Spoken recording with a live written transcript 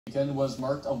Weekend was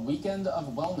marked a weekend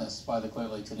of wellness by the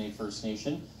Lheidli First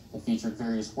Nation. It featured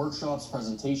various workshops,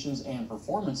 presentations, and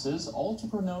performances, all to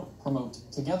promote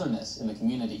togetherness in the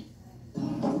community.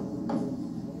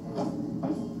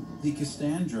 The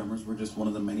Kistan drummers were just one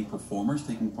of the many performers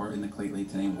taking part in the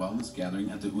Lheidli Wellness Gathering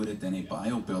at the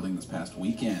Baiyoh building this past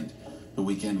weekend. The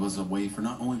weekend was a way for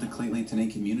not only the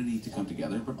Lheidli community to come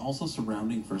together, but also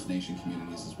surrounding First Nation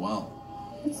communities as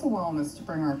well. It's a wellness to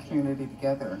bring our community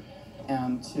together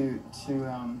and to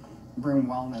bring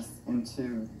wellness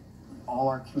into all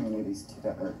our communities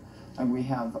together. And we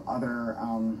have other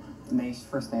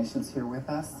First Nations here with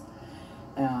us,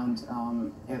 and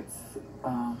it's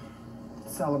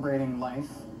celebrating life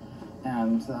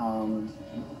and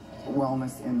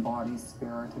wellness in body,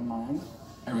 spirit, and mind.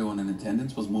 Everyone in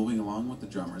attendance was moving along with the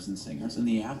drummers and singers, and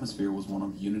the atmosphere was one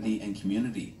of unity and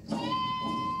community.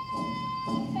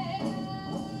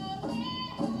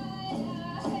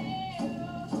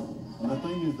 The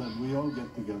thing is that we all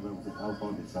get together to help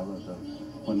out each other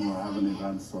when we're having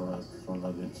events so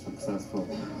that it's successful.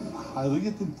 I think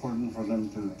it's important for them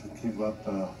to keep up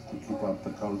the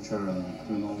culture and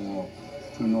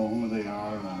to know who they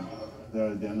are and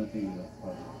their identity,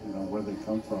 where they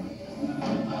come from.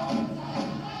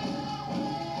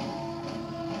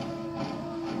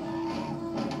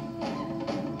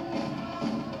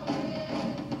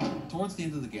 Towards the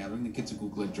end of the gathering, the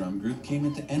Kitsikuglet drum group came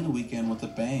in to end the weekend with a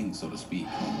bang, so to speak.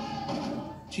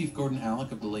 Chief Gordon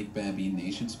Alec of the Lake Babine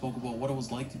Nation spoke about what it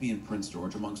was like to be in Prince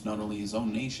George amongst not only his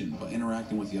own nation, but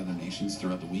interacting with the other nations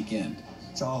throughout the weekend.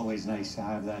 It's always nice to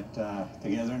have that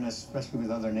togetherness, especially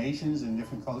with other nations and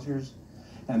different cultures,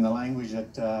 and the language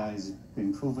that has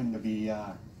been proven to be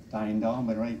dying down,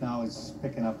 but right now it's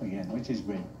picking up again, which is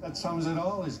great. That sums it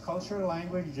all, is culture,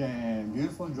 language, and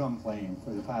beautiful drum playing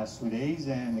for the past 2 days,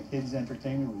 and the kids'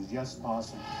 entertainment was just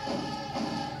awesome.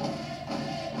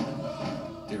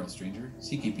 Daryl Stranger,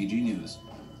 CKPG News.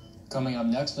 Coming up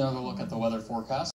next, another look at the weather forecast.